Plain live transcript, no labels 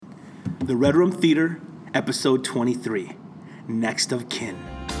The Red Room Theater, Episode 23, Next of Kin.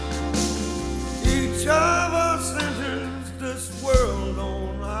 Each of us enters this world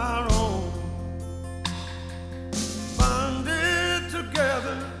on our own, bonded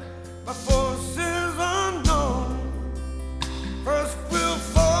together by forces unknown. First we'll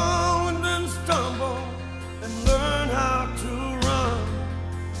fall and then stumble and learn how to run.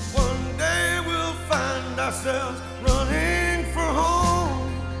 One day we'll find ourselves running for home.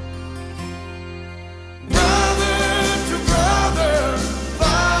 Brother to brother,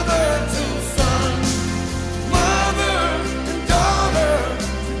 father to son, mother and daughter,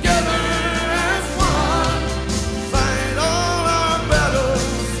 together as one. Fight all our battles,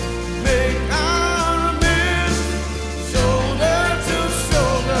 make our amends, shoulder to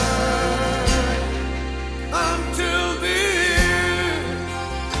shoulder, until the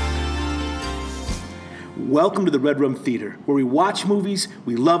end. Welcome to the Red Room Theater, where we watch movies,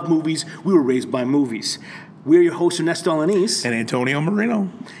 we love movies, we were raised by movies. We're your hosts, Ernesto Alanis, And Antonio Marino.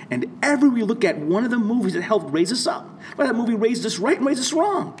 and every week we look at one of the movies that helped raise us up. Whether that movie raised us right and raised us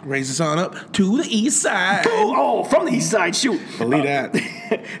wrong. Raise us on up to the east side. Oh, from the east side, shoot. Believe that.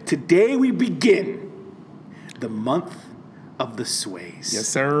 Today we begin the month of the Sways. Yes,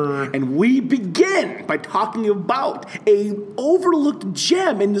 sir. And we begin by talking about a overlooked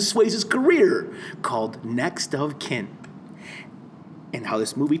gem in the Sways' career called Next of Kin, and how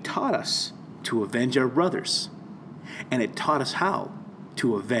this movie taught us to avenge our brothers. And it taught us how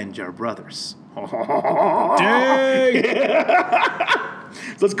to avenge our brothers. Dang.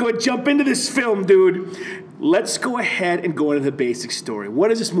 So let's go and jump into this film, dude. Let's go ahead and go into the basic story.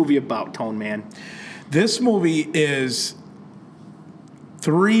 What is this movie about, Tone Man? This movie is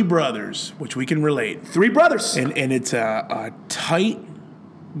three brothers, which we can relate. Three brothers. And it's a tight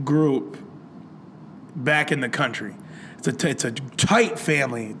group back in the country. It's a tight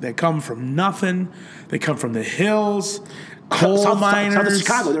family. They come from nothing. They come from the hills, coal miners. South of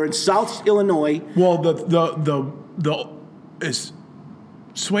Chicago. They're in South Illinois. Well, the is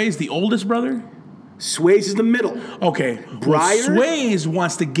Sway's the oldest brother? Sways is the middle. Okay. Briar? Well, Sways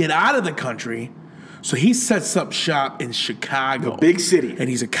wants to get out of the country, so he sets up shop in Chicago. Big city. And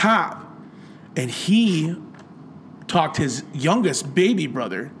he's a cop. And he talked his youngest baby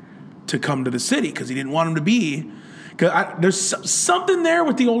brother to come to the city because he didn't want him to be. Because there's something there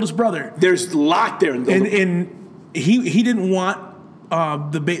with the oldest brother. There's a lot there. And he didn't want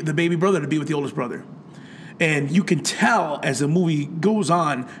the baby brother to be with the oldest brother. And you can tell as the movie goes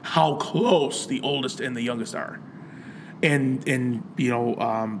on how close the oldest and the youngest are. And you know,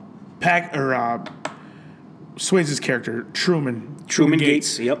 Swayze's character, Truman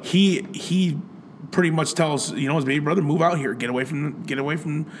Gates, yep. He pretty much tells his baby brother, move out here, get away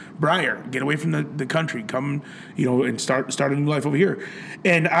from Briar, get away from the country, come and start a new life over here.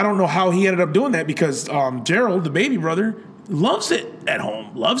 And I don't know how he ended up doing that because Gerald, the baby brother, loves it at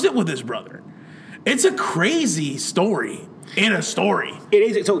home, loves it with his brother. It's a crazy story in a story. It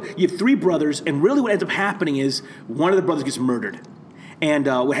is. So you have three brothers, and really what ends up happening is one of the brothers gets murdered. And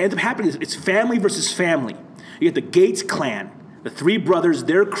what ends up happening is it's family versus family. You get the Gates clan, the three brothers,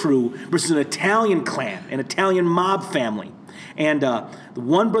 their crew, versus an Italian clan, an Italian mob family. And the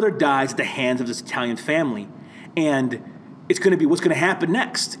one brother dies at the hands of this Italian family. And it's going to be what's going to happen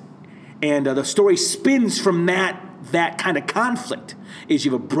next. And the story spins from that kind of conflict. Is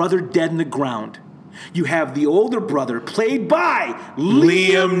you have a brother dead in the ground. You have the older brother, played by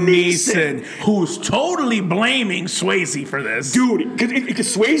Liam Neeson, who's totally blaming Swayze for this. Dude,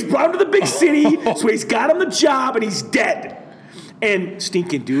 because Swayze brought him to the big city, Swayze got him the job, and he's dead. And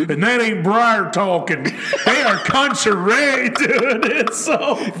stinking, dude. And that ain't Briar talking. They are country, dude. It's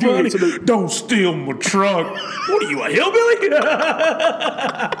so funny. Dude, don't steal my truck. What are you, a hillbilly?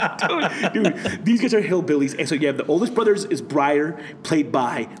 Dude, these guys are hillbillies. And so you have the oldest brother is Briar, played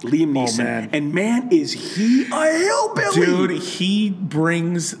by Liam Neeson. Oh, man. And man, is he a hillbilly. Dude, he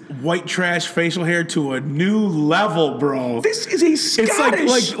brings white trash facial hair to a new level, bro. This is a Scottish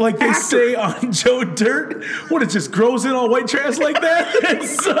It's like they actor. say on Joe Dirt, what, it just grows in all white trash like that?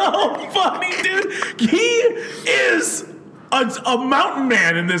 It's so funny, dude. He is a mountain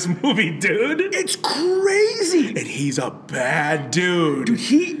man in this movie, dude. It's crazy. And he's a bad dude. Dude,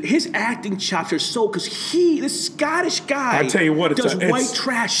 his acting chops are so, because this Scottish guy, I tell you what, does white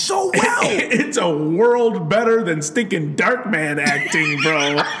trash so well. It's a world better than stinking Darkman acting,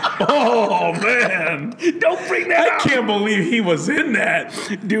 bro. Oh, man. Don't bring that up. I can't believe he was in that.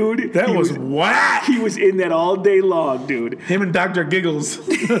 Dude, That was whack. He was in that all day long, dude. Him and Dr. Giggles.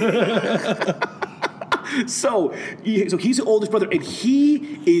 So he's the oldest brother, and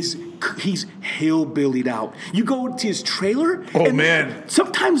he's hillbillied out. You go to his trailer. Oh, and man.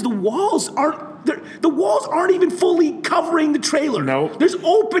 Sometimes the walls aren't even fully covering the trailer. No. There's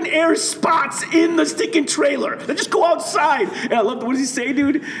open air spots in the stinking trailer. They just go outside. And I love what does he say,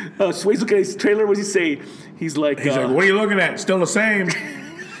 dude? Sway's looking at his trailer. What does he say? He's like, what are you looking at? Still the same.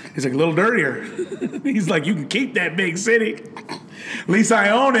 He's like, a little dirtier. He's like, you can keep that big city. At least I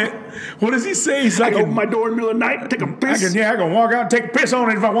own it. What does he say? He's like, I open my door in the middle of the night and take a piss. I can walk out and take a piss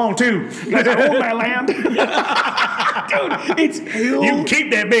on it if I want to. Like I own my land. Dude, it's hill. You can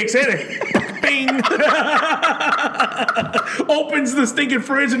keep that big city. Bing. Opens the stinking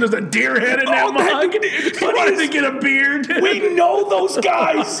fridge and there's a deer head in that mug. He wanted to get a beard. We know those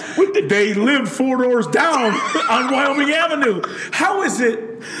guys. They live 4 doors down on Wyoming Avenue. How is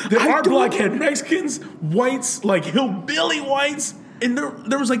it that our blockhead Mexicans, whites, like hillbilly whites, and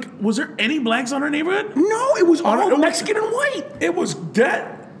there was like, was there any blacks on our neighborhood? No, it was all Mexican and white. It was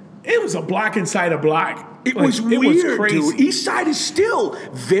that. It was a block inside a block. It was weird, was crazy. dude. East Side is still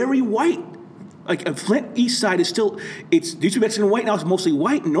very white. Like Flint East Side is still, it's used to be Mexican and white, now it's mostly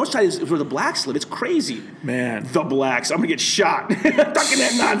white. And North Side is where the blacks live. It's crazy. Man. The blacks. I'm gonna get shot. Talking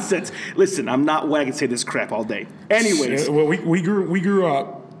that nonsense. Listen, I'm not white. I can say this crap all day. Anyways. Well, we grew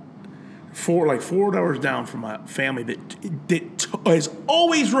up 4 hours down from a family that has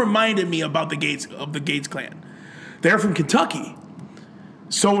always reminded me about the Gates clan. They're from Kentucky.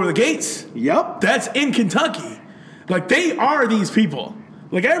 So are the Gates. Yep. That's in Kentucky. Like, they are these people.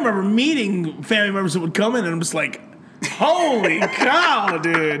 Like, I remember meeting family members that would come in, and I'm just like, holy cow,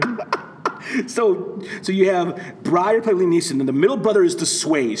 dude. So you have Briar played Liam Neeson, and the middle brother is the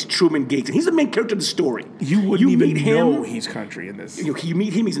Sways, Truman Gates, and he's the main character of the story. You wouldn't even know he's country in this. You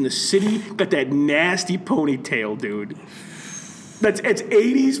meet him, he's in the city, got that nasty ponytail, dude. It's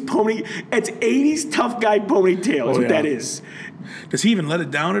 80s it's 80s tough guy ponytail is what that is. Does he even let it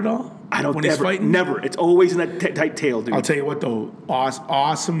down at all? I don't when he's fighting? Never. It's always in that tight tail, dude. I'll tell you what, though,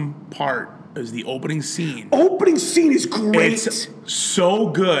 awesome part is the opening scene. Opening scene is great. It's so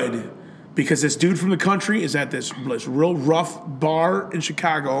good because this dude from the country is at this real rough bar in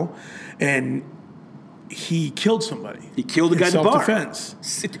Chicago, and he killed somebody. He killed the guy at the bar. Self-defense.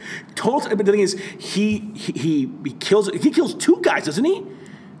 But the thing is, he kills 2 guys, doesn't he?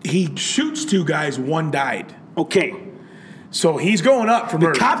 He shoots 2 guys, 1 died. Okay. So he's going up for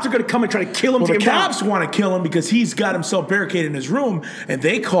murder. The cops are going to come and try to kill him. Well, the cops want to kill him because he's got himself barricaded in his room, and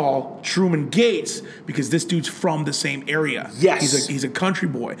they call Truman Gates because this dude's from the same area. Yes. He's a country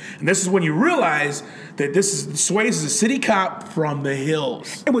boy. And this is when you realize that Swayze is a city cop from the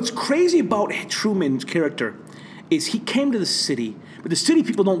hills. And what's crazy about Truman's character is he came to the city, but the city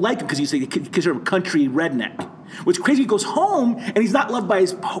people don't like him because they're a country redneck. What's crazy, he goes home and he's not loved by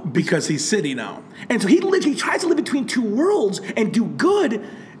his... Because he's city now. And so he tries to live between 2 worlds and do good,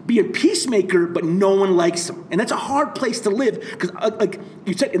 be a peacemaker, but no one likes him. And that's a hard place to live. Because like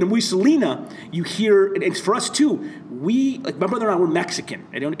you said, in the movie Selena, you hear, and it's for us too, my brother and I were Mexican.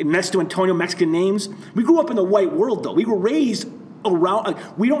 And Ernesto Antonio, Mexican names. We grew up in the white world, though. We were raised around,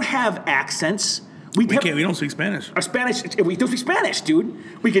 we don't have accents. We don't speak Spanish. Our Spanish, we don't speak Spanish, dude.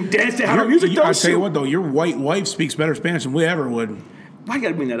 We can dance to our music, though. I'll tell you what, though, your white wife speaks better Spanish than we ever would. Why you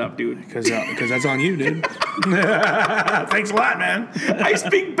gotta bring that up, dude? Because that's on you, dude. Thanks a lot, man. I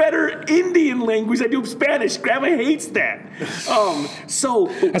speak better Indian language than I do Spanish. Grandma hates that.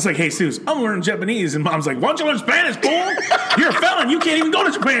 That's like, hey, Jesus, I'm learning Japanese. And Mom's like, why don't you learn Spanish, fool? You're a felon. You can't even go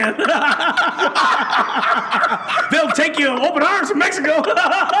to Japan. They'll take you open arms from Mexico.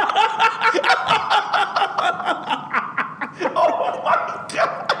 Oh, my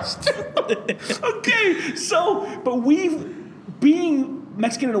gosh. Okay, but being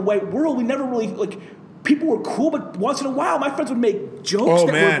Mexican in a white world, we never really, people were cool, but once in a while, my friends would make jokes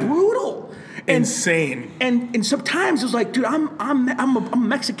were brutal. Insane. And sometimes it was like, dude, I'm a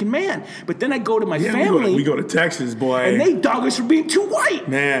Mexican man. But then I go to my family. We go to Texas, boy. And they dog us for being too white.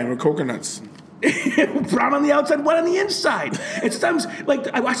 Man, we're coconuts. Brown on the outside, white on the inside. And sometimes,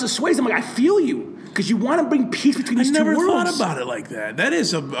 I watch the Sways, I'm like, I feel you. Because you want to bring peace between these 2 worlds. I never thought about it like that. That is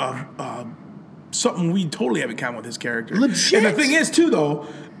something we totally have in common with his character. Legit. And the thing is, too, though,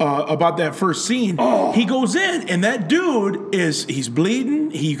 about that first scene, he goes in, and that dude he's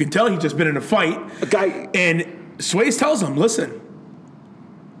bleeding. You can tell he's just been in a fight. And Swayze tells him, listen,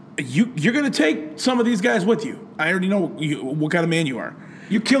 you're going to take some of these guys with you. I already know what kind of man you are.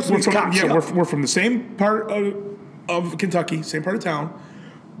 You killed some of these cops. Yeah, we're from the same part of Kentucky, same part of town.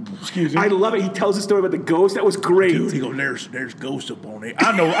 Excuse me. I love it. He tells the story about the ghost. That was great. Dude, he goes, there's ghosts up on it.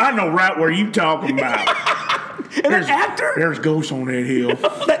 I know right where you talking about. And that actor, There's ghosts on that hill.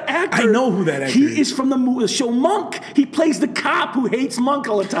 that actor, I know who that actor is. He is from the show Monk. He plays the cop who hates Monk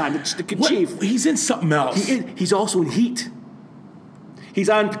all the time, the chief. He's in something else. He's also in Heat. He's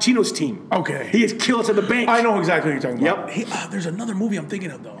on Pacino's team. Okay. He is Kill Us at the Bank. I know exactly what you're talking about. Yep. There's another movie I'm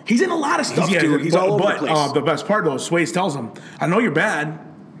thinking of, though. He's in a lot of stuff, dude. He's all over the place. The best part, though, Swayze tells him, I know you're bad.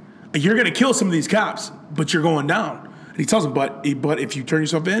 You're going to kill some of these cops, but you're going down. And he tells him, but if you turn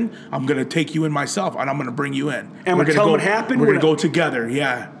yourself in, I'm going to take you in myself, and I'm going to bring you in. And I'm going to tell him what happened. We're going to go together,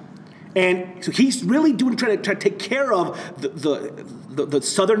 yeah. And so he's really trying to take care of the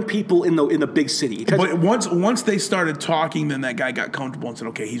southern people in the big city. But once they started talking, then that guy got comfortable and said,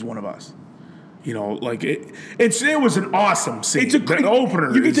 "Okay, he's one of us." You know, like it was an awesome scene. It's a great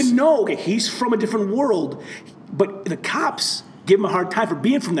opener. You get to know, okay, he's from a different world, but the cops give him a hard time for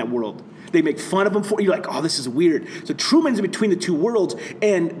being from that world. They make fun of him for. You're like, oh, this is weird. So Truman's in between the two worlds,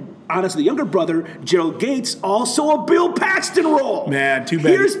 and honestly, the younger brother, Gerald Gates, also a Bill Paxton role. Man, too bad.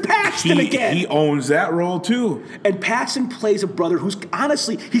 Here's Paxton again. He owns that role too. And Paxton plays a brother who's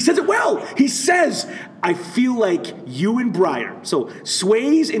honestly, he says it well. He says, I feel like you and Breyer. So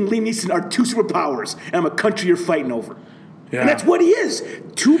Swayze and Liam Neeson are two superpowers, and I'm a country you're fighting over. Yeah. And that's what he is.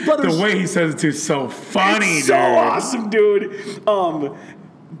 Two brothers. The way he says it too is so funny, it's so awesome, dude.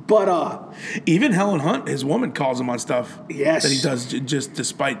 But even Helen Hunt, his woman, calls him on stuff. Yes. That he does just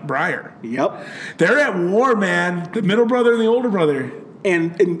despite Breyer. Yep. They're at war, man. The middle brother and the older brother.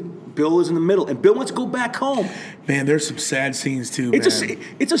 And Bill is in the middle, and Bill wants to go back home. Man, there's some sad scenes too.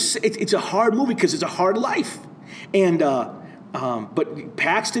 It's a hard movie because it's a hard life, and but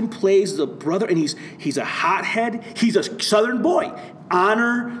Paxton plays the brother, and he's a hothead. He's a Southern boy.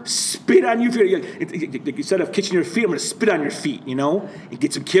 Honor, spit on you. Instead of kissing your feet, I'm going to spit on your feet, you know? It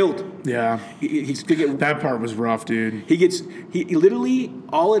gets him killed. Yeah. He's gonna get, that part was rough, dude. He literally,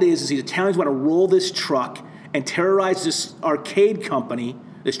 all it is these Italians want to roll this truck and terrorize this arcade company,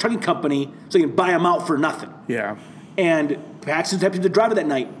 this trucking company, so they can buy them out for nothing. Yeah. And Paxton's happy to drive it that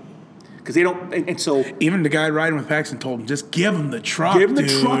night. Because they don't, and so... Even the guy riding with Paxton told him, just give him the truck, Give him the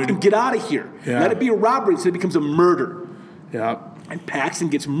truck and get out of here. Yeah. Let it be a robbery instead it becomes a murder. Yeah. And Paxton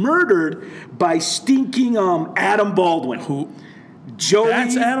gets murdered by stinking Adam Baldwin. Who? Joey.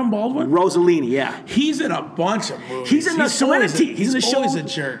 That's Adam Baldwin? Rossellini, yeah. He's in a bunch of movies. He's in Serenity. He's in the show. Always a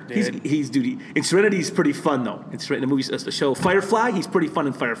jerk, dude. He's in Serenity, he's pretty fun, though. In the movie, the show Firefly, he's pretty fun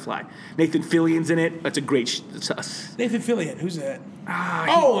in Firefly. Nathan Fillion's in it. That's a great... Nathan Fillion, who's that?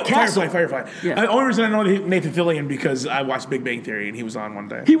 Firefly. Yeah. The only reason I know Nathan Fillion because I watched Big Bang Theory and he was on one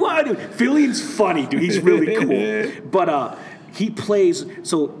day. He was. Fillion's funny, dude. He's really cool. But he plays.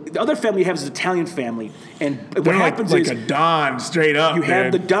 So the other family you have is an Italian family, and what happens is a Don straight up. You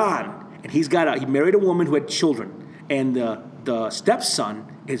have the Don, and he married a woman who had children, and the stepson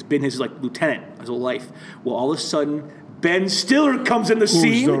has been his lieutenant his whole life. Well, all of a sudden, Ben Stiller comes in the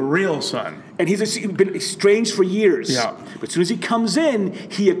scene. Who's the real son? And he's been estranged for years. Yeah. But as soon as he comes in,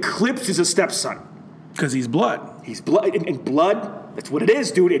 he eclipses his stepson. Because he's blood. He's blood, and blood. That's what it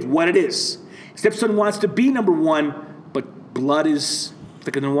is, dude. It's what it is. Stepson wants to be number one, but blood is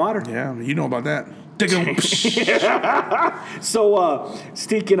thicker than water. Yeah, you know about that. So,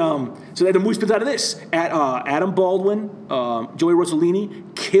 stinking. So the movie spins out of this. Adam Baldwin, Joey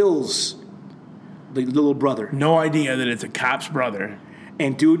Rossellini kills the little brother. No idea that it's a cop's brother.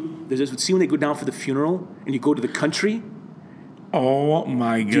 And dude, there's this scene when they go down for the funeral, and you go to the country. Oh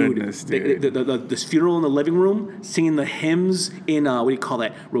my goodness, dude! This funeral in the living room, singing the hymns in what do you call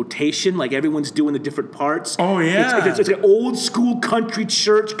that? Rotation, like everyone's doing the different parts. Oh yeah, it's an old school country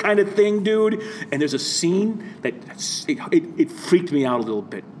church kind of thing, dude. And there's a scene that it freaked me out a little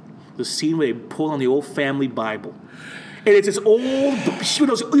bit. The scene where they pull on the old family Bible. And it's this old,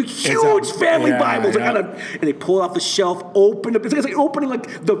 those huge family Bibles, yeah. And they pull it off the shelf, open it. It's like opening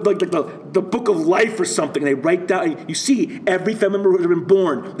the book of life or something. And they write down. And you see every family member who's been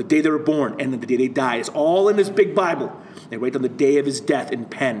born, the day they were born, and then the day they died. It's all in this big Bible. They write down the day of his death in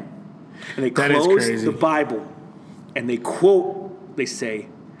pen, and they close the Bible, and they quote. They say,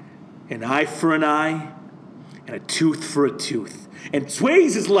 "An eye for an eye, and a tooth for a tooth." And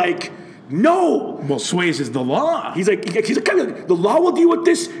Swayze is like, no. Well, Swayze is the law. He's like the law will deal with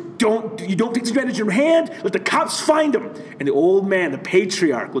this. You don't take this advantage in your hand. Let the cops find him. And the old man, the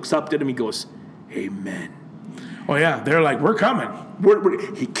patriarch, looks up at him. He goes, "Amen." Oh yeah, they're like, we're coming.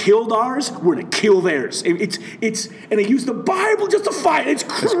 He killed ours. We're gonna kill theirs. It's and they use the Bible just to fight. It's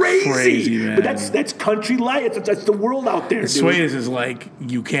crazy, man. But that's country life. That's the world out there. Swayze is like,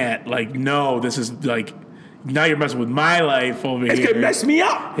 you can't. Like, no, this is like. Now you're messing with my life over here. It's going to mess me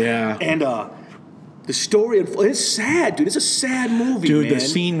up. Yeah. And The story, it's sad, dude. It's a sad movie, Dude, man. the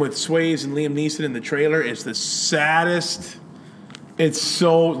scene with Swayze and Liam Neeson in the trailer is the saddest. It's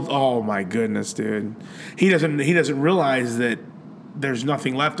so, oh my goodness, dude. He doesn't realize that there's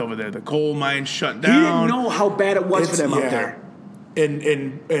nothing left over there. The coal mine shut He down. didn't know how bad it was for them out there.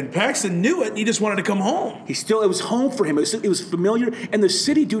 And Paxton knew it, and he just wanted to come home. It was home for him. It was familiar. And the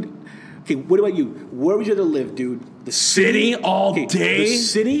city, dude. Okay, what about you? Where would you rather live, dude? The City all day? The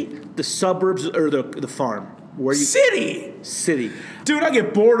city, the suburbs, or the farm? Where you? City. Dude, I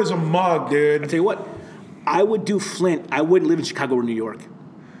get bored as a mug, dude. I tell you what, I would do Flint. I wouldn't live in Chicago or New York.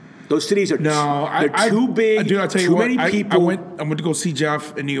 Those cities are they're too big. Dude, I'll tell you too what. many people. I went to go see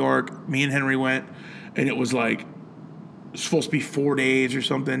Jeff in New York. Me and Henry went, and it was like it's supposed to be 4 days or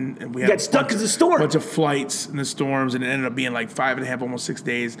something, and we had got stuck in the storm. A bunch of flights in the storms, and it ended up being like 5.5, almost 6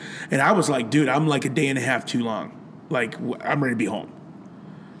 days. And I was like, dude, I'm like a day and a half too long. Like I'm ready to be home.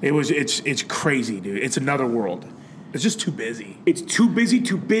 It's crazy, dude. It's another world. It's just too busy. It's too busy,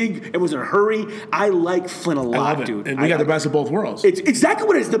 too big. Everyone's in a hurry. I like Flint a lot, I love it. dude. And we got the best of both worlds. It's exactly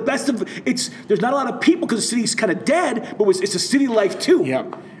what it is. The best of it's. There's not a lot of people because the city's kind of dead, but it's a city life too.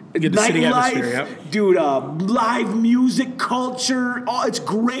 Yep. You get the city atmosphere, yep. Dude. Live music, culture. Oh, it's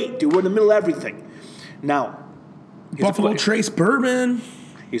great, dude. We're in the middle of everything. Now, Buffalo Trace bourbon.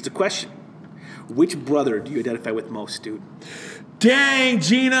 Here's the question: which brother do you identify with most, dude? Dang,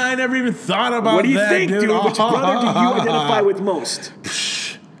 Gina, I never even thought about that. What do you think, dude? Which brother do you identify with most?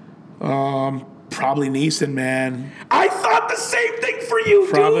 Probably Neeson, man. I thought the same thing for you,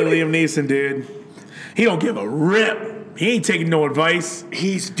 Probably dude. Liam Neeson, dude. He don't give a rip. He ain't taking no advice.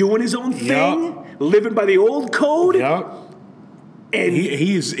 He's doing his own thing, living by the old code. Yep. And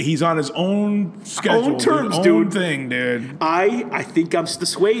he's on his own schedule, own terms, own dude. thing, dude. I think I'm the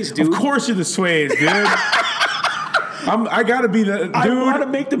Swayze, dude. Of course you're the Swayze, dude. I gotta be the dude. I want to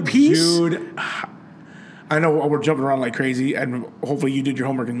make the peace, dude. I know we're jumping around like crazy, and hopefully you did your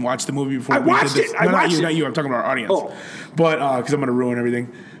homework and watched the movie before we did this. I watched it. Not you. I'm talking about our audience. Oh. But because I'm gonna ruin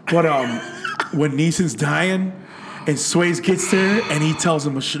everything. But when Neeson's dying, and Swayze gets there, and he tells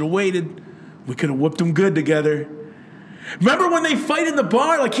him, "I should have waited. We could have whipped him good together." Remember when they fight in the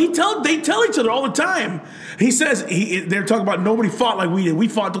bar? Like they tell each other all the time. He says they're talking about nobody fought like we did. We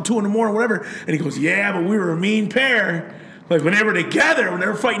fought till 2 a.m. or whatever. And he goes, "Yeah, but we were a mean pair. Like when they were together, when they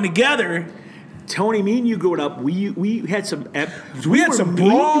were fighting together." Tony, me and you growing up, we had some we had some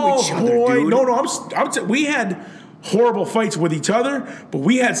brawls, to each other, boy. dude. No, we had horrible fights with each other, but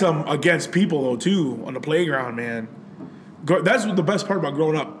we had some against people though too on the playground, man. That's the best part about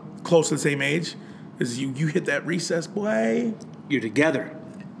growing up close to the same age. Is you hit that recess, boy. You're together.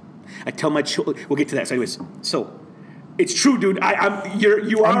 I tell my children. We'll get to that. So, anyways, it's true, dude. I'm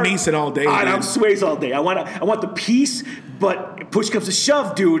Neeson all day. I'm Swayze all day. I want the peace, but push comes to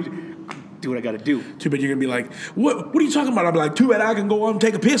shove, dude. Do what I got to do. Too bad you're gonna be like, what are you talking about? I'll be like, too bad I can go up and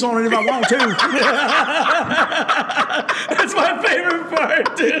take a piss on it if I want to. That's my favorite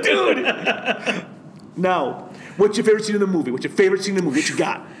part, dude. Now, what's your favorite scene in the movie? What you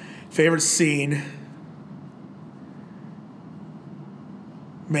got? Favorite scene.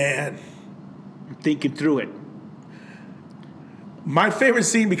 Man. I'm thinking through it. My favorite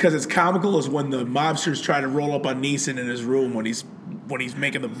scene, because it's comical, is when the mobsters try to roll up on Neeson in his room when he's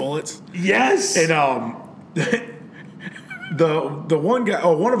making the bullets. Yes. And the one guy,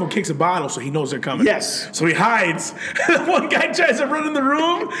 one of them kicks a bottle, so he knows they're coming. Yes. So he hides. The one guy tries to run in the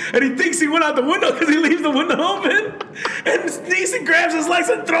room, and he thinks he went out the window because he leaves the window open. And Neeson grabs his legs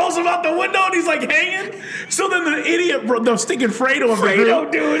and throws him out the window, and he's like hanging. So then the idiot, the stinking Fredo of the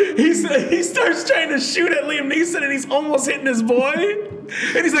group, dude. he starts trying to shoot at Liam Neeson, and he's almost hitting his boy.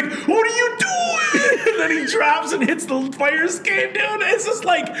 And he's like, "What are you doing?" And then he drops and hits the fire escape, dude. It's just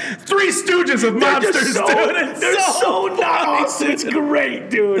like Three Stooges of mobsters, dude. They're so not awesome. It's great,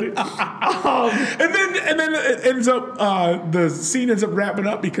 dude. And then it ends up the scene ends up wrapping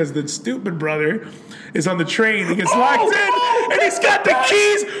up because the stupid brother is on the train. He gets locked in, and he's got the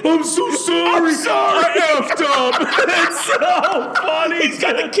keys. I'm so sorry. I effed up. It's so funny. He's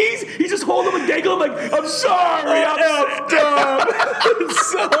got the keys. He just hold them and dangle them like, I'm sorry. I effed up.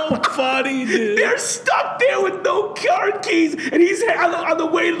 It's so funny, dude. They're stuck there with no car keys, and he's on the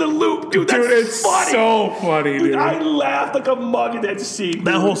way to the loop, dude. That's it's funny. so funny, dude. I laughed like a mug in that scene.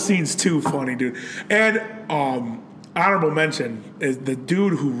 That whole scene's too funny, dude. And Honorable mention is the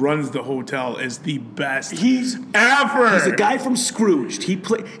dude who runs the hotel is the best He's ever. He's a guy from Scrooged.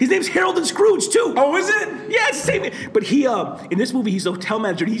 His name's Harold and Scrooge too. Oh, is it? Yeah, it's the same. But he in this movie he's a hotel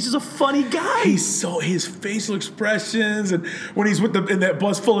manager. And he's just a funny guy. His facial expressions, and when he's with them in that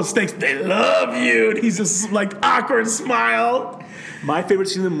bus full of snakes, they love you. And he's just like awkward smile. My favorite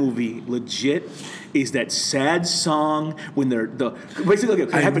scene in the movie, legit, is that sad song when they're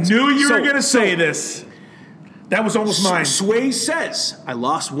basically. I knew you were gonna say this. That was almost mine. Sway says, I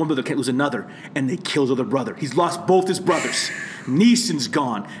lost one brother, can't lose another. And they kill his other brother. He's lost both his brothers. Neeson's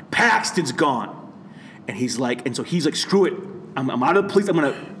gone. Paxton's gone. And he's like, screw it. I'm out of the police. I'm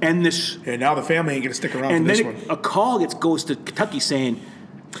going to end this. And now the family ain't going to stick around and for this then one. A call goes to Kentucky saying,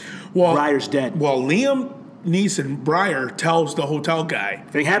 Breyer's dead. Well, Liam Neeson, Breyer, tells the hotel guy,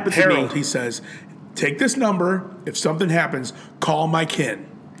 if it happens Harold, to me, he says, take this number. If something happens, call my kin.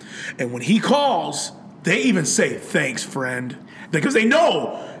 And when he calls, they even say, thanks, friend. Because they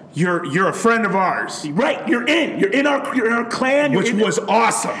know you're a friend of ours. Right, you're in our clan. Which was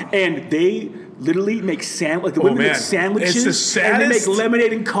awesome. And they literally make women make sandwiches. It's the saddest. And they make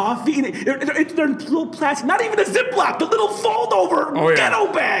lemonade and coffee. And they're in little plastic, not even a Ziploc, the little fold-over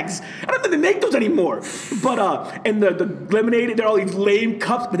ghetto bags. I don't think they make those anymore. But, and the lemonade, they're all these lame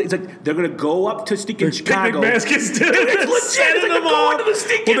cups. But it's like, they're going to go up to stinking Chicago. Picnic baskets, dude. It's legit. It's like they're going to the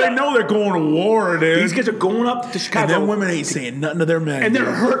stinking. Well, they know they're going to war, dude. These guys are going up to Chicago. And then women ain't saying nothing to their men. And they're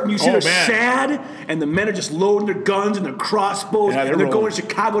hurting. You see, they're sad. And the men are just loading their guns and their crossbows. Yeah, and they're going to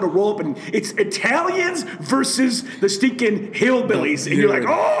Chicago to roll up. And it's Italians versus the stinking hillbillies. And you're like,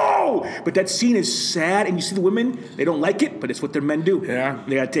 oh! But that scene is sad. And you see the women, they don't like it, but it's what their men do. Yeah.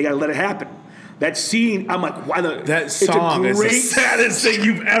 They gotta let it happen. That scene, I'm like, why the... That song is the saddest thing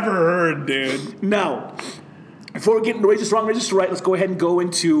you've ever heard, dude. Now, before we get into Raise This Wrong, Raise This Right, let's go ahead and go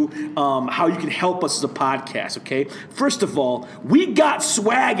into how you can help us as a podcast, okay? First of all, we got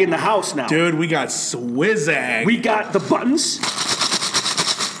swag in the house now. Dude, we got Swizzag. We got the buttons,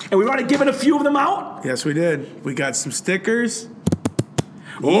 and we've already given a few of them out. Yes, we did. We got some stickers.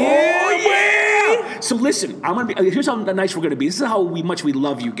 Yeah! So listen, here's how nice we're gonna be. This is how much we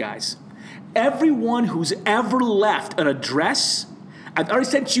love you guys. Everyone who's ever left an address, I've already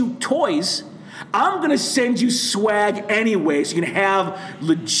sent you toys. I'm going to send you swag anyway so you can have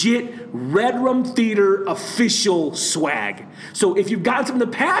legit Red Rum Theater official swag. So if you've gotten some in the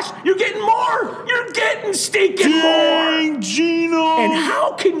past, you're getting more. You're getting stinking more. Gino. And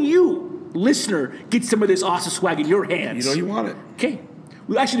how can you, listener, get some of this awesome swag in your hands? You know you want it. Okay.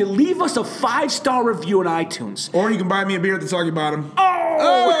 Well, actually, leave us a 5-star review on iTunes. Or you can buy me a beer at the Soggy Bottom.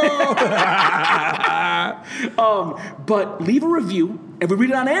 But leave a review. If we read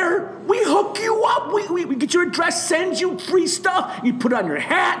it on air, we hook you up. We get your address, send you free stuff. You put it on your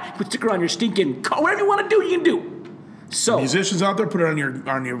hat, you put a sticker on your stinking car. Whatever you want to do, you can do. So musicians out there, put it on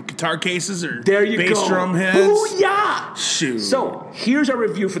your guitar cases or there you bass go. drum heads. Booyah! Shoot. So here's our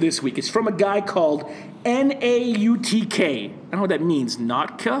review for this week. It's from a guy called Nautk. I don't know what that means.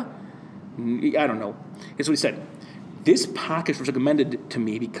 Nautka? I don't know. Here's what he said. This podcast was recommended to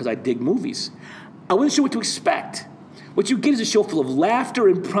me because I dig movies. I wasn't sure what to expect. What you get is a show full of laughter,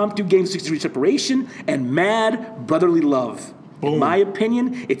 impromptu games, 60-degree separation, and mad brotherly love. Boom. In my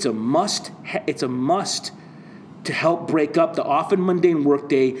opinion, it's a must. It's a must to help break up the often mundane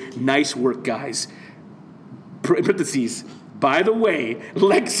workday. Nice work, guys. Parentheses. By the way,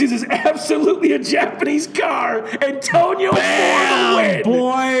 Lexus is absolutely a Japanese car. Antonio for the win.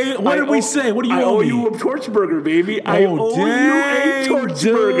 Boy, what did we say? What do you I owe owe me? you a Torchburger, baby. I owe you a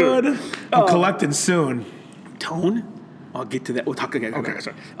Torchburger. Dude. I'm collecting soon. Tone? I'll get to that. We'll talk again. Okay,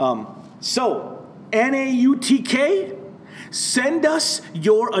 sorry. So, Nautk, send us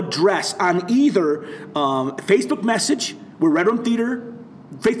your address on either Facebook message, we're Red Rum Theater,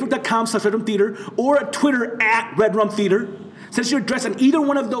 Facebook.com/Red Rum Theater, or at Twitter @Red Rum Theater. Send us your address on either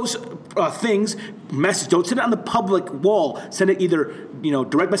one of those things. Message. Don't send it on the public wall. Send it either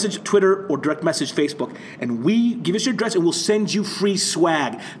direct message Twitter or direct message Facebook. And we give us your address and we'll send you free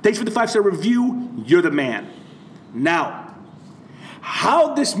swag. Thanks for the 5-star review. You're the man. Now,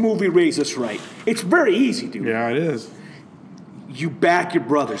 how this movie raised us right? It's very easy, dude. Yeah, it is. You back your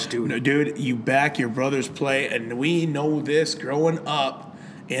brothers, dude. No, dude, you back your brother's play, and we know this growing up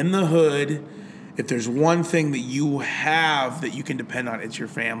in the hood. If there's one thing that you have that you can depend on, it's your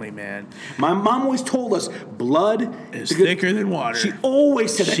family, man. My mom always told us blood is thicker than water. She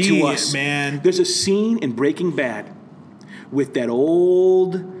always said that to us. Man. There's a scene in Breaking Bad with that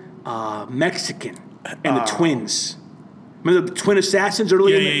old Mexican and the twins. Remember the twin assassins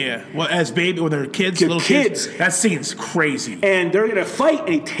earlier? Yeah. Well, when they're kids, little kids. That scene's crazy. And they're going to fight,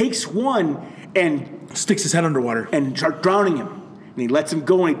 and he takes one and Sticks his head underwater. and start drowning him. And he lets him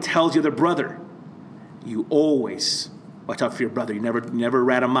go and he tells the other brother, you always watch out for your brother. You never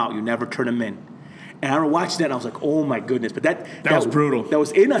rat him out. You never turn him in. And I remember watching that and I was like, oh my goodness. But that was brutal. That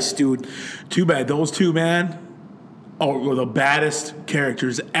was in us, dude. Too bad. Those two, man, were the baddest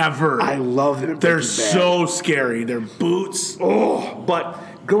characters ever. I love them. They're so scary. Their boots. Oh,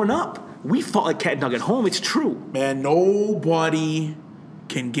 but growing up, we fought like cat and dog at home. It's true. Man, nobody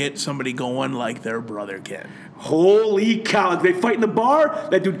can get somebody going like their brother can. Holy cow. Like they fight in the bar.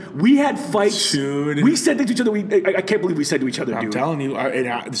 That dude, we had fights. Dude. We said to each other, I can't believe we said to each other, I'm dude. telling you,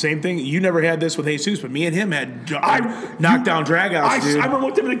 the same thing. You never had this with Jesus, but me and him had knockdown dragouts, dude. I remember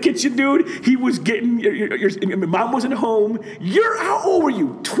one time in the kitchen, dude. He was getting, your mom wasn't home. How old were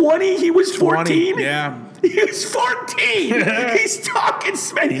you? 20? He was 14? Yeah. He was 14. He's talking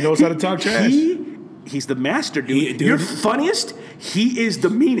smack. He knows how to talk trash. He's the master, dude. Dude. You're funniest. He is the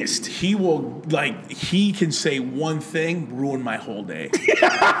meanest. He can say one thing, ruin my whole day.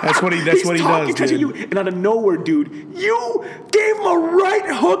 That's what he does, touching dude. you, and out of nowhere, dude, you gave him a right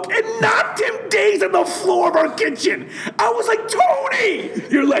hook and knocked him dazed on the floor of our kitchen. I was like, Tony!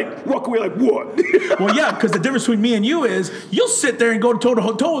 You're like, walk away like, what? Well, yeah, because the difference between me and you is you'll sit there and go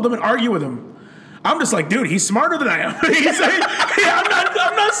toe-to-toe with him and argue with him. I'm just like, dude, he's smarter than I am. He's like,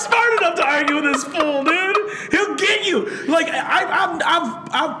 I'm not smart enough to argue with this fool, dude. He'll get you. Like,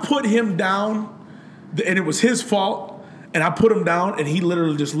 I've put him down, and it was his fault, and I put him down, and he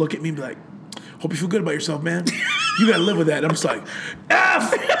literally just look at me and be like, hope you feel good about yourself, man. You got to live with that. And I'm just like,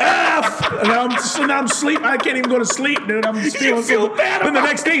 F. And I'm sleep. I can't even go to sleep, dude. I'm just feeling feel bad Then the about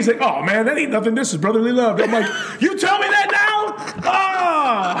next day, he's like, oh, man, that ain't nothing. This is brotherly love. I'm like, you tell me that now?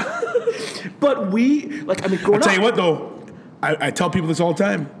 Ah. But growing up. I'll tell you what, though. I tell people this all the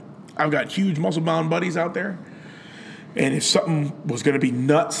time. I've got huge muscle-bound buddies out there. And if something was going to be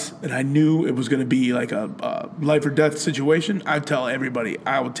nuts and I knew it was going to be like a life or death situation, I'd tell everybody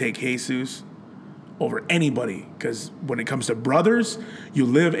I would take Jesus over anybody. Because when it comes to brothers, you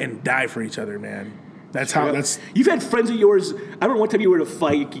live and die for each other, man. You've had friends of yours. I remember one time you were in a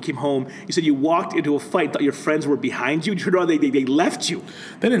fight. You came home. You said you walked into a fight. Thought your friends were behind you. You turned around. They left you.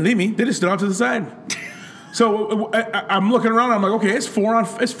 They didn't leave me. They just stood off to the side. So I'm looking around. I'm like, okay, it's 4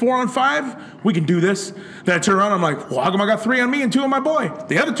 on 5. We can do this. Then I turn around. I'm like, well, how come I got 3 on me and 2 on my boy?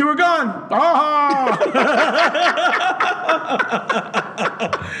 The other 2 are gone. Ah!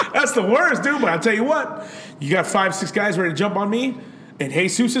 That's the worst, dude. But I tell you what, you got 5, 6 guys ready to jump on me. And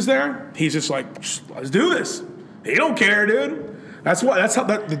Jesus is there. He's just like, let's do this. He don't care, dude. There's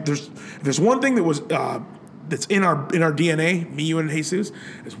one thing that was that's in our DNA, me, you, and Jesus,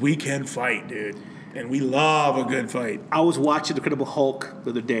 is we can fight, dude. And we love a good fight. I was watching The Incredible Hulk the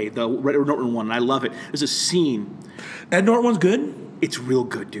other day, the Edward Norton one, and I love it. There's a scene. Ed Norton one's good? It's real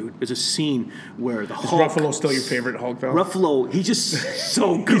good, dude. There's a scene where the Hulk... Ruffalo still your favorite Hulk, though? Ruffalo, he's just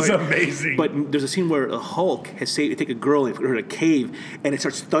so good. He's amazing. But there's a scene where the Hulk has saved, they take a girl and put her in a cave, and it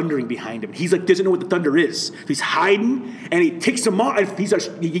starts thundering behind him. He's like, doesn't know what the thunder is. So he's hiding, and he takes him off, and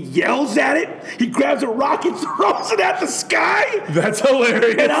he yells at it. He grabs a rock and throws it at the sky. That's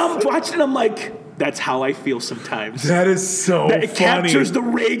hilarious. And I'm watching, and I'm like... That's how I feel sometimes. That is so funny. It captures the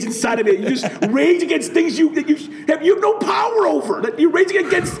rage inside of it. You just rage against things you have no power over. That you're raging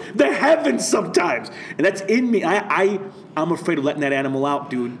against the heavens sometimes, and that's in me. I'm afraid of letting that animal out,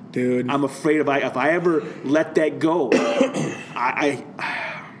 dude. Dude, I'm afraid if I ever let that go,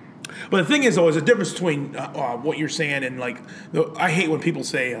 But the thing is, though, there's a difference between what you're saying and like. I hate when people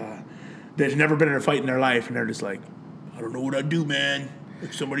say they've never been in a fight in their life, and they're just like, I don't know what I'd do, man.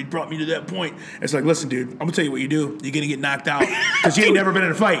 If somebody brought me to that point, it's like, listen, dude, I'm gonna tell you what you do. You're gonna get knocked out because you ain't never been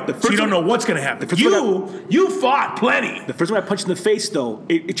in a fight, so you don't know what's gonna happen. You fought plenty. The first one I punched in the face, though,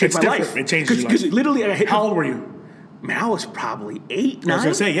 it changed my life. It changed your life. Because literally, I hit. How old were you? Man, I was probably 8, 9. I was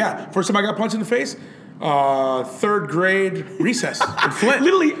gonna say, yeah. First time I got punched in the face, 3rd grade recess in Flint.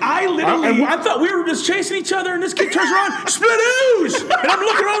 I thought we were just chasing each other, and this kid turns around, splitoosh! And I'm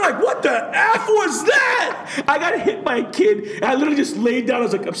looking around like, what the F was that? I got hit by a kid, and I literally just laid down. I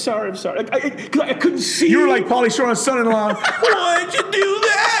was like, I'm sorry. Like, I couldn't see. You were like Pauly Shore's son-in-law. Why'd you do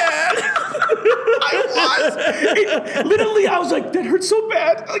that? Literally, I was like, that hurts so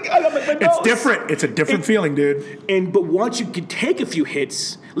bad. It's different. It's a different feeling, dude. But once you can take a few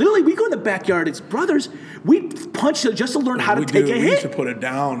hits, literally, we go in the backyard. It's brothers. We punch just to learn how to take a hit. We used to put it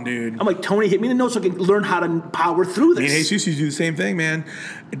down, dude. I'm like, Tony, hit me in the nose so I can learn how to power through this. Me and Jesus used to do the same thing, man,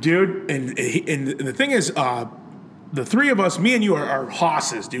 dude. And the thing is, the 3 of us, me and you, are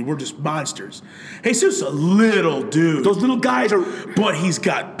hosses, dude. We're just monsters. Jesus is a little dude. Those little guys are... But he's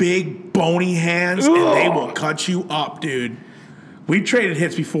got big, bony hands, and they will cut you up, dude. We traded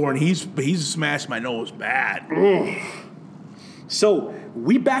hits before, and he's smashed my nose bad. So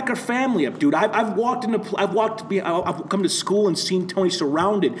we back our family up, dude. I've come to school and seen Tony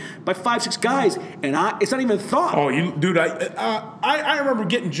surrounded by 5-6 guys, and it's not even a thought. Oh, dude, I remember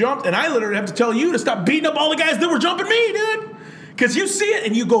getting jumped, and I literally have to tell you to stop beating up all the guys that were jumping me, dude. Because you see it,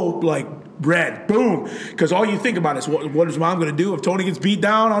 and you go like red, boom. Because all you think about is what is mom going to do if Tony gets beat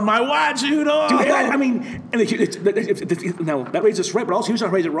down on my watch, you know? Dude, I mean, now that raises us right, but also here's how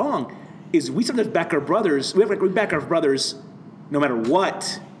to raise it wrong: is we sometimes back our brothers. We back our brothers. No matter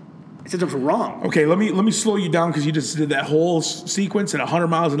what, it's sometimes wrong. Okay, let me slow you down because you just did that whole sequence at 100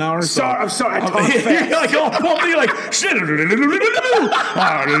 miles an hour. I'm sorry, I talk fast. You're like all pumped, you're like,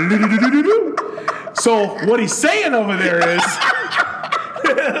 so what he's saying over there is,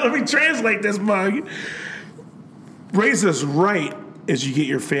 let me translate this mug. Raise us right as you get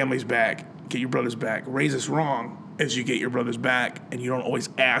your families back, get your brothers back. Raise us wrong as you get your brothers back, and you don't always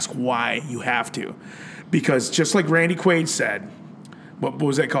ask why you have to. Because just like Randy Quaid said, what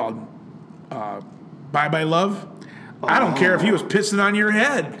was that called? Bye-bye love? I don't care if he was pissing on your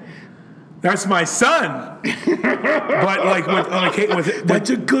head. That's my son. But like with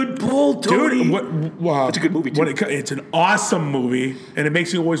that's a good pull, Tony. Dude, it's a good movie too. It's an awesome movie, and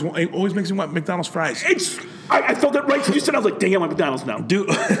it always makes me want McDonald's fries. I felt that right. So you said, I was like, dang, I want McDonald's now, dude.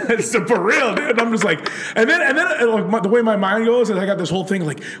 It's for real, dude. I'm just like, and then like the way my mind goes is I got this whole thing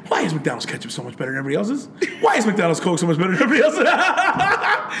like, why is McDonald's ketchup so much better than everybody else's? Why is McDonald's Coke so much better than everybody else's?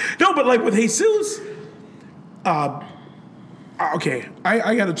 No, but like with Jesus, okay,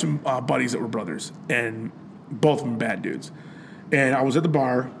 I got some buddies that were brothers, and both of them bad dudes. And I was at the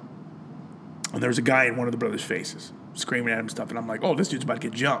bar, and there was a guy in one of the brothers' faces screaming at him and stuff, and I'm like, oh, this dude's about to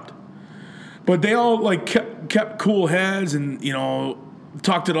get jumped. But they all like kept cool heads and, you know,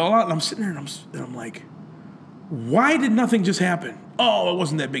 talked it all out. And I'm sitting there and I'm like, why did nothing just happen? Oh, it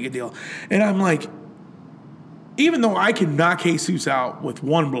wasn't that big a deal. And I'm like, even though I can knock Jesus out with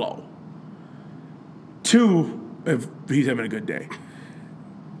one blow, two, if he's having a good day.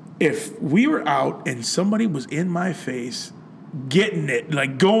 If we were out and somebody was in my face getting it,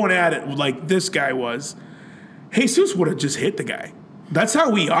 like going at it like this guy was, Jesus would have just hit the guy. That's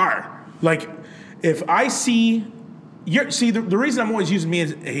how we are. Like, if I see, the reason I'm always using me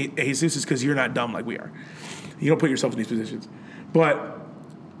as Jesus is because you're not dumb like we are. You don't put yourself in these positions. But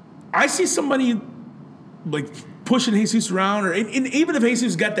I see somebody, like, pushing Jesus around, and even if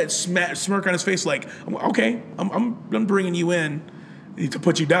Jesus got that smirk on his face, like, okay, I'm bringing you in to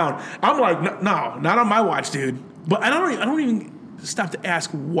put you down. I'm like, no, not on my watch, dude. But I don't even stop to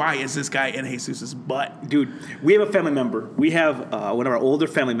ask, why is this guy in Jesus' butt? Dude, we have a family member. We have one of our older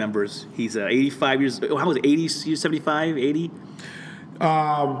family members. He's 85 years, how was it, 80, 75, 80?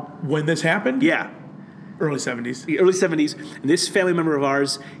 When this happened? Yeah. Early 70s. Early 70s. And this family member of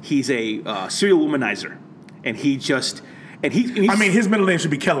ours, he's a serial womanizer. And he's I mean, his middle name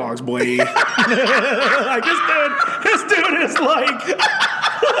should be Kellogg's, boy. Like, this dude is like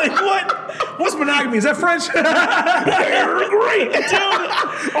what? What's monogamy? Is that French? They're great,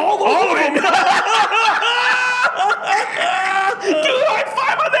 dude. All of them. Dude, high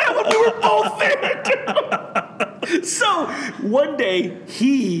five on that when we were both there, dude. So one day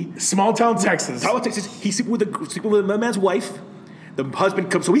small town Texas. He's sleeping with a man's wife. The husband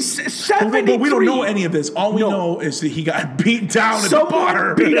comes, so he's 73. But we don't know any of this. All we know is that he got beat down at the bar.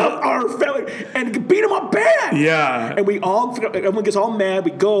 Someone beat up our family, and beat him up bad. Yeah. And everyone gets all mad.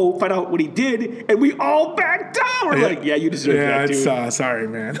 We go find out what he did, and we all back down. We're like, yeah, you deserve that, dude. Sorry,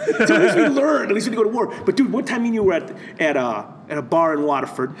 man. So at least we learned. At least we didn't go to war. But, dude, one time me and you were at a bar in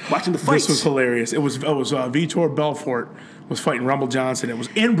Waterford watching the fights. This was hilarious. It was Vitor Belfort was fighting Rumble Johnson. It was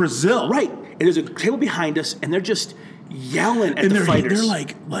in Brazil. Right. And there's a table behind us, and they're just yelling at the fighters. They're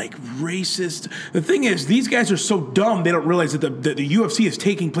like racist. The thing is, these guys are so dumb they don't realize that the UFC is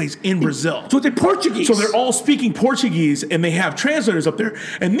taking place in Brazil. So they're Portuguese. So they're all speaking Portuguese, and they have translators up there.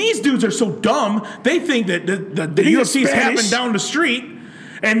 And these dudes are so dumb they think that the UFC is happening down the street,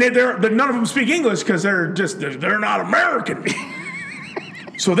 and they're none of them speak English because they're not American.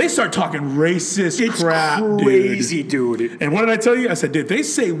 So they start talking racist crap, crazy, dude. And what did I tell you? I said, dude, they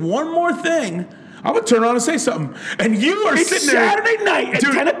say one more thing, I'm going to turn around and say something. And you are sitting there. Saturday night at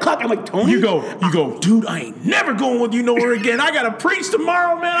 10 o'clock. I'm like, Tony? You go, dude, I ain't never going with you nowhere again. I got to preach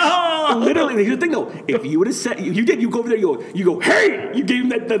tomorrow, man. Oh. Literally, here's the thing, though. If you would have said, you go over there, you go, hey! You gave him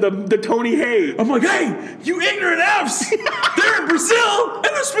the Tony hey. I'm like, hey, you ignorant F's. They're in Brazil, and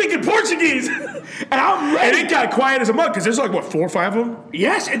they're speaking Portuguese. And I'm ready. And it got quiet as a mug, because there's like, 4 or 5 of them?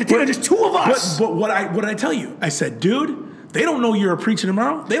 Yes, and the table, just 2 of us. But what did I tell you? I said, dude, they don't know you're a preacher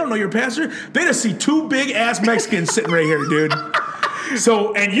tomorrow. They don't know you're a pastor. They just see 2 big-ass Mexicans sitting right here, dude.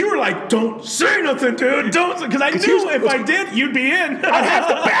 So, and you were like, don't say nothing, dude. Don't, because I knew if I did, you'd be in. I'd have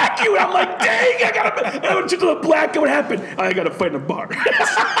to back you. And I'm like, dang, I went to the black. What happened? I got to fight in a bar.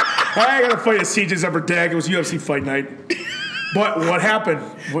 I got to fight at CJ's Upper Deck. It was UFC fight night. But what happened?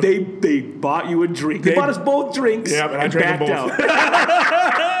 They bought you a drink. They bought us both drinks. Yeah, and I drank them both.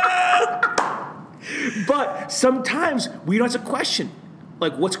 But sometimes we don't ask a question.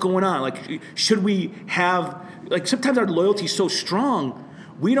 Like, what's going on? Like, should we have... Like, sometimes our loyalty is so strong,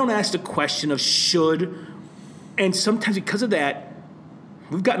 we don't ask the question of should. And sometimes because of that,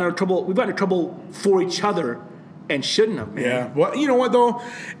 we've gotten into trouble for each other and shouldn't have, man. Yeah. Well, you know what, though?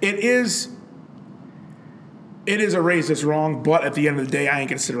 It is a race that's wrong, but at the end of the day, I ain't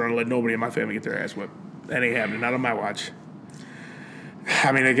going to sit around and let nobody in my family get their ass whipped. That ain't happening. Not on my watch.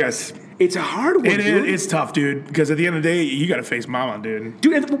 I mean, I guess... It's a hard one, dude. It's tough, dude, because at the end of the day, you got to face mama, dude.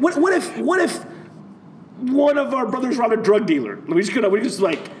 Dude, and what if one of our brothers robbed a drug dealer? We just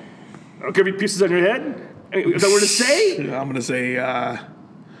like, I don't care if he pieces on your head? Is that what to say? I'm going to say, I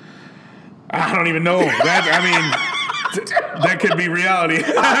don't even know. That could be reality.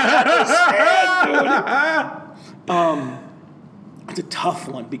 It's a tough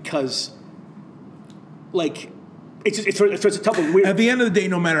one because, like, it's a tough one. At the end of the day,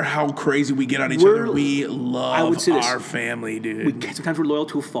 no matter how crazy we get on each other, we love our family, dude. Sometimes we're loyal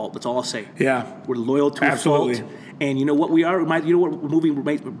to a fault. That's all I'll say. Yeah, we're loyal to a fault. And you know what we are? You know what movie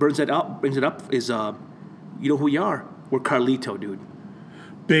brings it up is, you know who we are? We're Carlito, dude.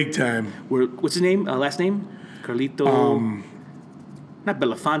 Big time. What's his name? Last name? Carlito. Not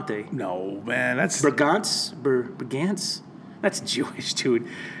Belafonte. No, man, that's Bergantz. That's Jewish, dude.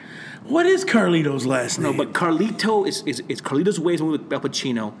 What is Carlito's last name? No, but Carlito is Carlito's Ways with Al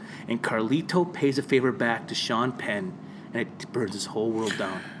Pacino, and Carlito pays a favor back to Sean Penn, and it burns his whole world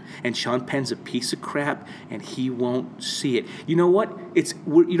down. And Sean Penn's a piece of crap, and he won't see it. You know what?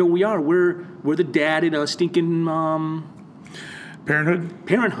 We're the dad in a stinking Parenthood.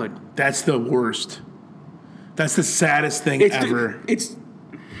 Parenthood. That's the worst. That's the saddest thing ever.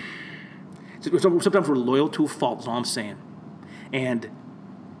 Sometimes we're loyal to a fault. Is all I'm saying, and.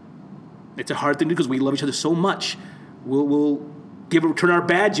 It's a hard thing to do because we love each other so much. We'll return our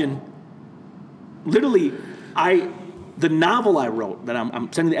badge in. Literally, the novel I wrote that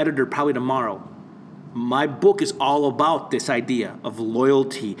I'm sending the editor probably tomorrow. My book is all about this idea of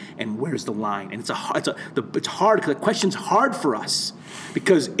loyalty and where's the line. And it's hard because the question's hard for us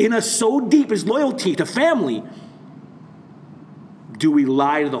because in us so deep is loyalty to family. Do we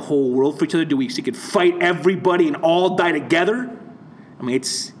lie to the whole world for each other? Do we seek and fight everybody and all die together? I mean,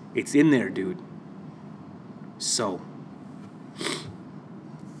 it's in there, dude. So,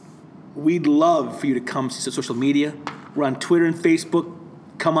 we'd love for you to come see social media. We're on Twitter and Facebook.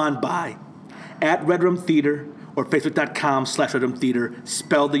 Come on by. At Red Room Theater or Facebook.com/Red Room Theater.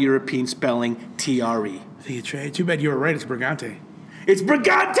 Spell the European spelling, TRE. Too bad you were right. It's Brigante. It's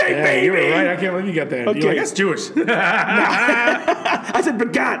Brigante, baby! You were right. I can't believe you got that. Okay. You're like, that's Jewish. I said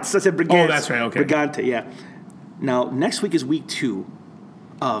Brigantz. Oh, that's right. Okay. Brigante, yeah. Now, next week is week 2.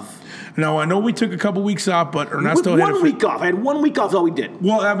 No, I know we took a couple weeks off, but Ernesto had 1 week off. I had 1 week off. Is all we did.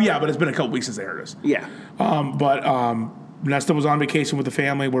 Well, yeah, but it's been a couple weeks since they heard us. Yeah. But Ernesto was on vacation with the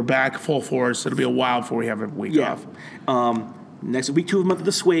family. We're back full force. It'll be a while before we have a week off. Next week 2 of the month of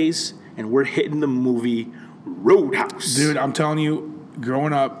the Sways, and we're hitting the movie Roadhouse. Dude, I'm telling you,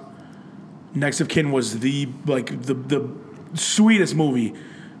 growing up, Next of Kin was the sweetest movie,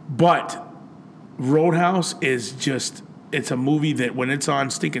 but Roadhouse is just. It's a movie that when it's on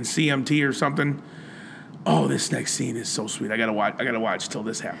stinking CMT or something, oh, this next scene is so sweet. I gotta watch till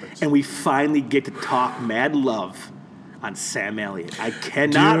this happens. And we finally get to talk mad love on Sam Elliott. I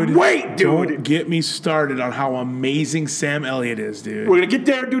cannot wait, dude. Don't get me started on how amazing Sam Elliott is, dude. We're gonna get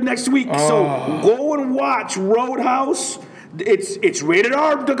there, dude, next week. Oh. So go and watch Roadhouse. It's rated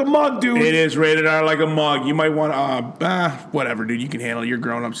R like a mug, dude. It is rated R like a mug. You might want whatever, dude. You can handle it. You're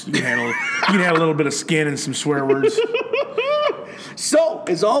grown ups. You can handle a little bit of skin and some swear words. So,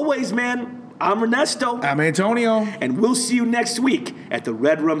 as always, man, I'm Ernesto. I'm Antonio. And we'll see you next week at the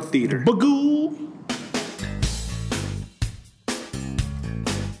Red Room Theater. Bagoo.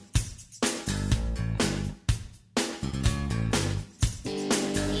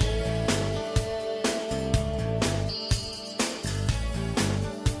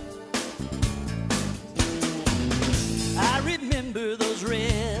 I remember those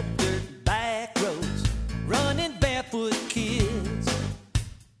red dirt back roads, running barefoot kids.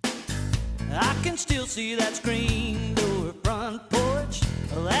 I can still see that screen door, front porch,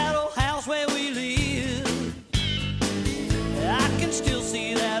 that old house where we live. I can still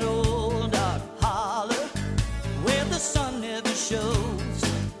see that old dark holler where the sun never shows.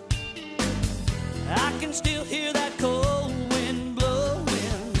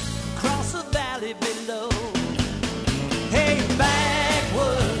 valley below.